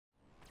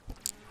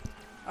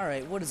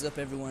Alright, what is up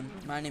everyone?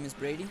 My name is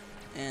Brady,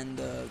 and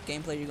the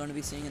gameplay you're going to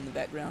be seeing in the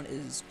background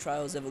is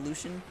Trials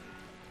Evolution.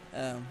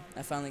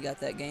 I finally got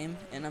that game,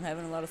 and I'm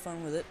having a lot of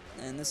fun with it,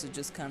 and this is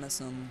just kind of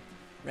some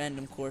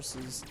random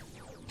courses.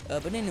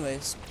 But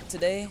anyways,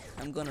 today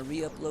I'm going to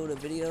re-upload a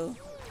video,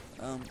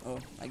 or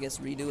I guess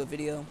redo a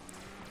video,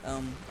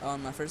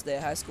 on my first day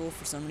of high school.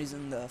 For some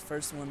reason, the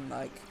first one,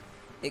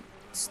 it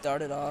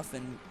started off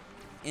and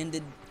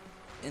ended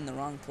in the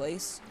wrong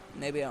place.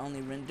 Maybe I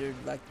only rendered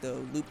the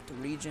looped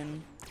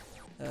region,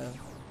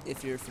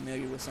 if you're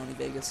familiar with Sony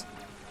Vegas.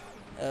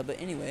 But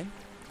anyway,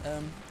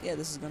 yeah,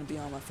 this is going to be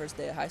on my first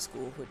day of high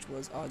school, which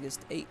was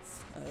August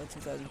 8th,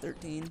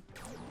 2013.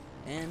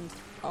 And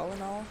all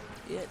in all,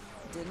 it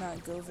did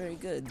not go very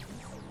good.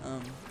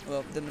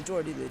 Well, the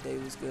majority of the day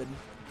was good.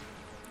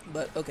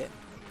 But okay,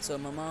 so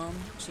my mom,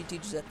 she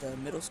teaches at the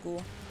middle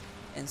school.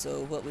 And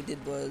so what we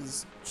did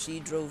was she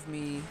drove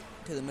me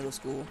to the middle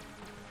school,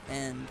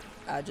 and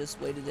I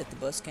just waited at the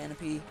bus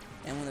canopy,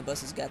 and when the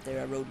buses got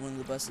there, I rode one of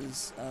the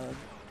buses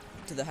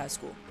to the high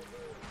school.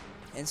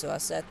 And so I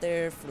sat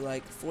there for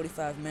like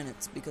 45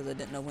 minutes because I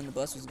didn't know when the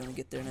bus was going to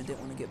get there, and I didn't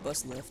want to get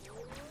bus left.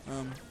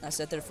 I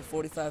sat there for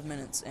 45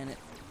 minutes, and it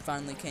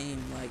finally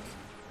came like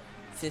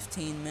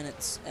 15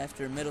 minutes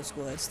after middle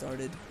school had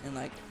started, and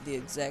like the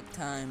exact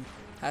time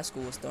high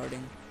school was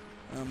starting.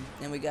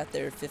 And we got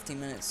there 15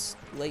 minutes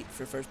late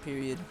for first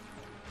period.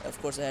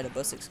 Of course, I had a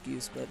bus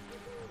excuse, but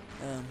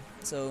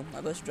so my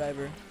bus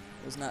driver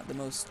was not the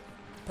most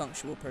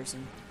punctual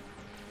person.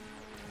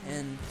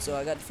 And so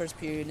I got the first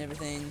period and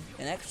everything,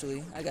 and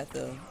actually I got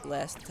the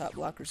last top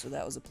blocker, so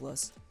that was a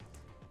plus.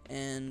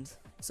 And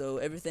so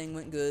everything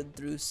went good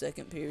through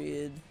second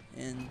period,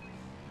 and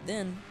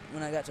then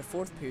when I got to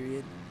fourth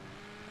period,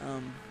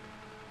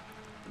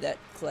 that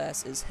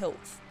class is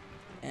health,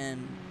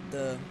 and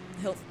the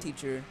health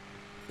teacher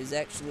is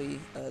actually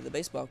the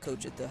baseball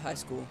coach at the high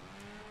school.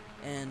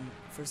 And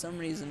for some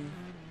reason,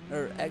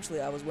 or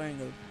actually I was wearing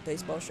a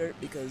baseball shirt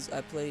because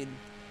I played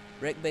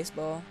rec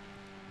baseball,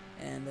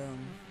 and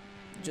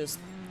just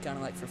kind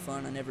of like for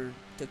fun. I never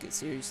took it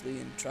seriously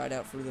and tried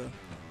out for the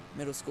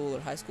middle school or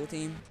high school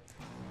team.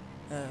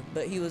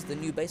 But he was the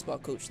new baseball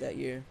coach that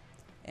year,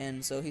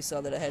 and so he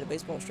saw that I had a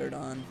baseball shirt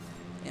on,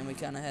 and we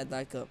kind of had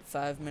like a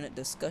 5-minute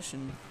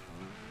discussion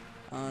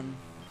on,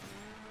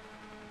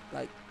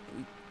 like,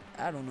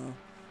 I don't know.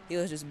 He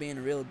was just being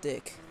a real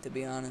dick, to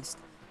be honest.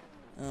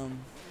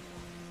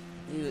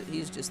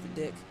 He's just a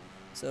dick.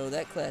 So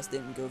that class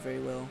didn't go very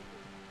well.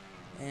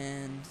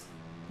 And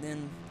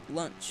then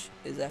lunch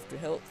is after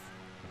health.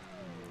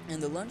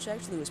 And the lunch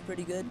actually was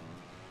pretty good,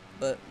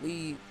 but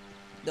the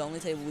only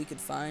table we could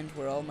find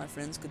where all my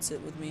friends could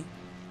sit with me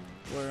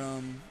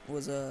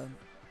was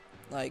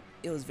like,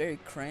 it was very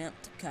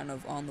cramped, kind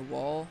of on the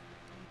wall,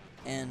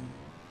 and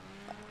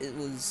it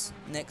was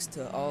next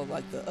to all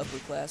like the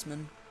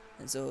upperclassmen,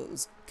 and so it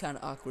was kind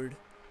of awkward.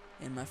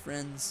 And my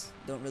friends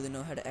don't really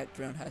know how to act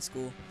around high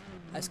school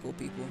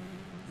people,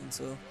 and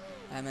so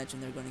I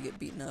imagine they're going to get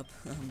beaten up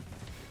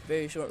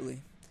very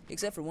shortly,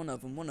 except for one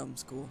of them. One of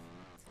them's cool.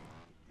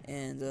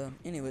 And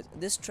anyway,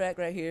 this track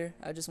right here,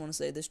 I just want to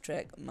say this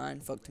track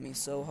mind fucked me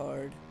so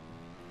hard,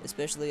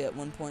 especially at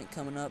one point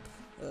coming up.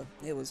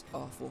 It was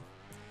awful.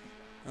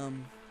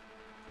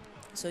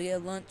 So yeah,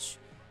 lunch,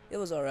 it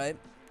was alright,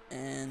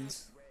 and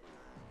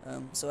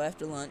so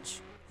after lunch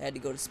I had to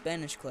go to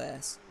Spanish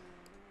class.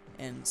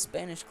 And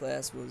Spanish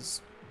class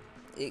was,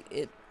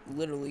 it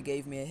literally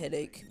gave me a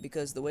headache,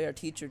 because the way our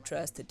teacher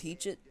tries to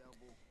teach it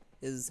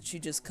is she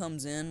just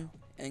comes in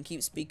and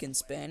keeps speaking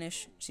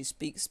Spanish. She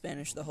speaks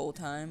Spanish the whole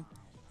time,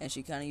 and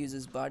she kind of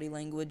uses body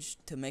language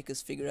to make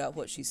us figure out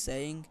what she's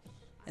saying,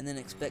 and then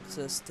expects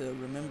us to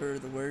remember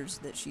the words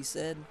that she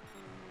said.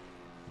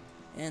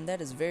 And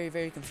that is very,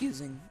 very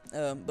confusing.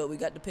 But we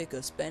got to pick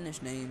a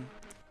Spanish name,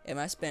 and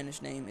my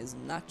Spanish name is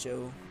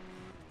Nacho.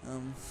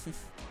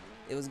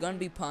 It was gonna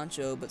be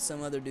Pancho, but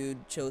some other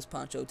dude chose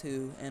Pancho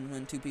too, and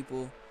when two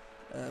people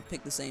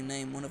pick the same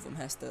name, one of them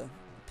has to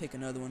pick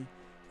another one,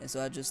 and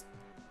so I just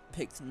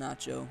picked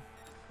Nacho.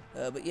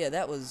 But yeah,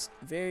 that was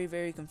very,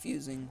 very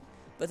confusing,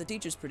 but the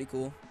teacher's pretty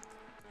cool.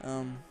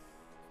 And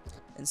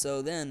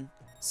so then,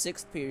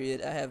 6th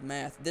period, I have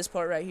math. This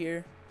part right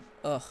here,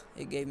 ugh,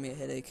 it gave me a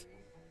headache.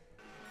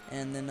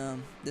 And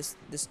then this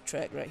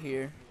track right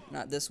here,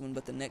 not this one,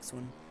 but the next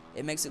one,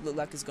 it makes it look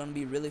like it's gonna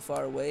be really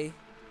far away,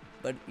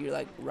 but you're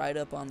like right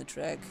up on the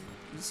track.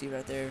 You see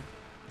right there.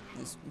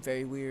 It's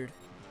very weird.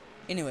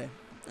 Anyway,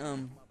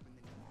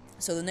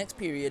 so the next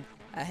period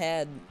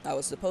I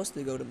was supposed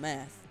to go to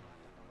math.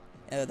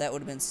 That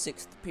would have been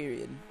 6th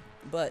period,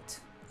 but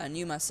I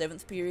knew my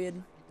 7th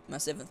period. My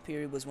 7th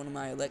period was one of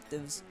my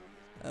electives,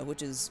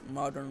 which is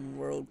Modern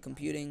World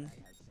Computing.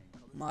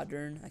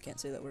 Modern, I can't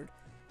say that word.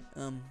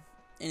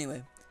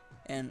 Anyway,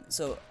 and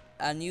so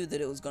I knew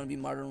that it was going to be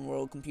Modern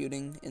World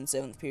Computing in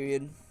 7th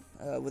period,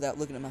 without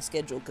looking at my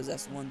schedule, because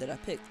that's the one that I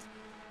picked.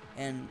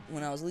 And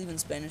when I was leaving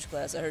Spanish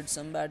class, I heard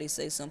somebody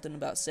say something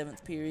about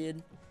 7th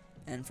period,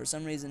 and for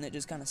some reason it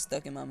just kind of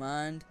stuck in my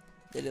mind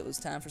that it was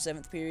time for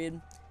 7th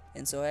period.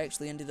 And so I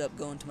actually ended up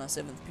going to my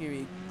 7th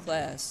period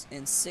class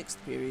in 6th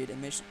period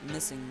and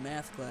missing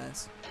math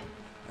class.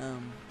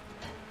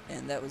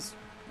 And that was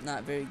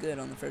not very good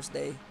on the first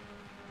day.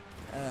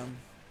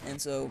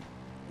 And so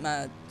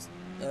my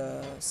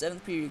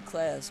 7th period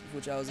class,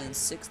 which I was in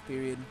 6th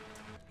period,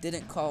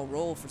 didn't call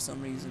roll for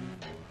some reason.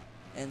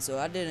 And so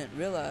I didn't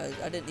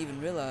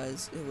even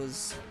realize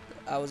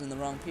I was in the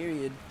wrong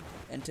period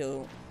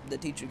until the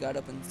teacher got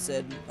up and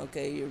said,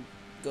 okay,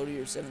 go to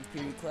your 7th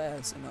period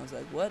class. And I was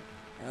like, what?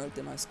 And I looked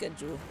at my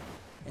schedule,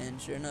 and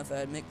sure enough, I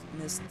had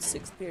missed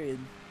 6th period.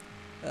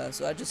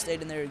 So I just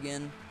stayed in there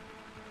again,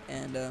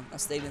 and I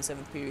stayed in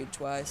 7th period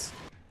twice,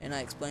 and I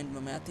explained to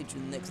my math teacher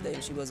the next day,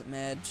 and she wasn't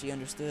mad, she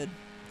understood.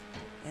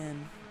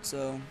 And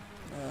so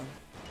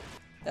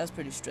that was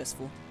pretty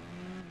stressful.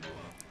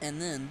 And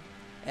then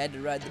I had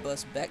to ride the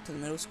bus back to the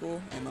middle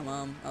school, and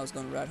I was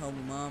going to ride home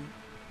with Mom.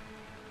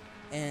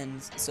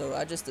 And so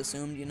I just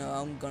assumed,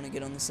 I'm going to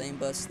get on the same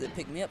bus that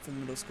picked me up from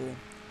middle school.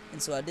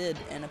 And so I did,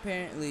 and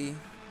apparently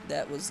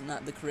that was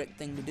not the correct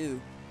thing to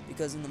do,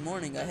 because in the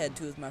morning I had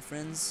two of my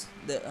friends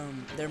that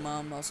their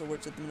mom also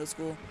works at the middle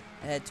school.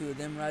 I had two of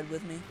them ride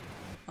with me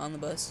on the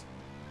bus,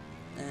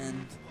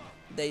 and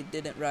they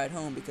didn't ride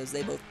home because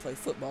they both play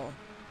football,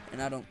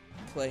 and I don't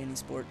play any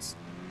sports.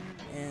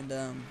 And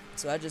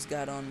so I just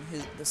got on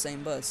the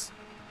same bus,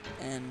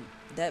 and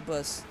that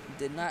bus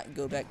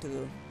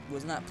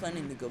was not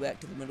planning to go back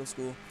to the middle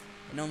school.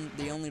 And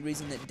the only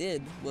reason it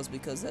did was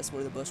because that's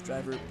where the bus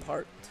driver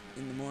parked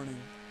in the morning.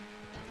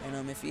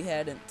 And if he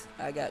hadn't,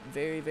 I got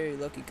very, very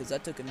lucky because I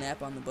took a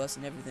nap on the bus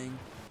and everything.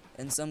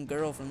 And some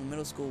girl from the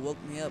middle school woke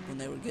me up when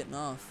they were getting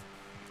off.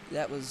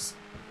 That was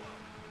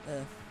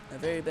a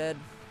very bad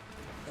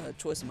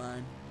choice of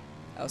mine.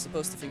 I was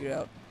supposed to figure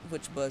out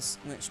which bus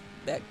went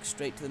back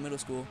straight to the middle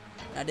school.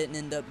 I didn't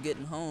end up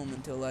getting home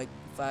until like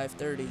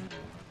 5:30,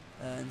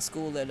 and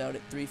school let out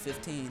at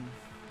 3:15.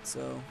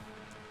 So,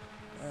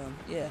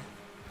 yeah.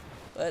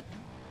 But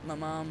my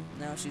mom,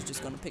 now she's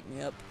just going to pick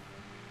me up.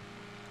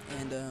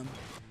 And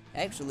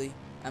actually,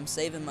 I'm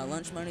saving my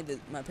lunch money that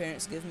my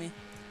parents give me.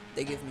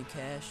 They give me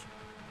cash.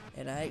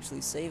 And I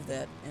actually save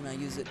that, and I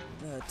use it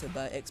to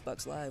buy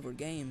Xbox Live or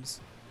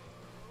games.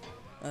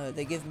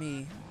 They give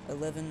me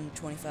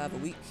 $11.25 a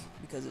week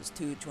because it's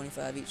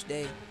 $2.25 each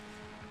day.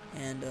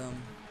 And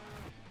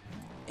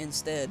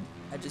instead,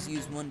 I just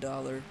use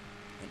 $1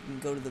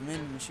 and go to the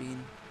vending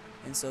machine.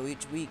 And so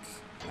each week,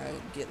 I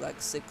get like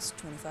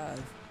 $6.25.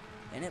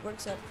 And it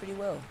works out pretty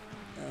well.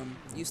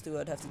 Used to,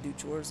 I'd have to do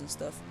chores and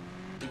stuff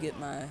to get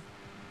my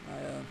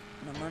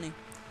money,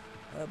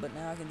 but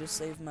now I can just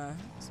save my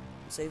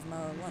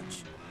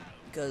lunch,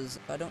 because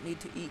I don't need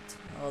to eat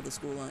all the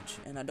school lunch,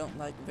 and I don't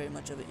like very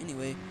much of it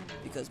anyway,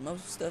 because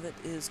most of it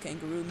is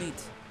kangaroo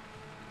meat.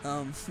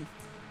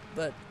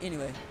 But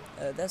anyway,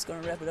 that's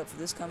gonna wrap it up for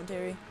this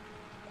commentary.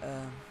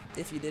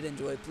 If you did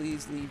enjoy,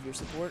 please leave your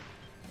support,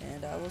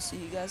 and I will see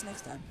you guys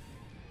next time.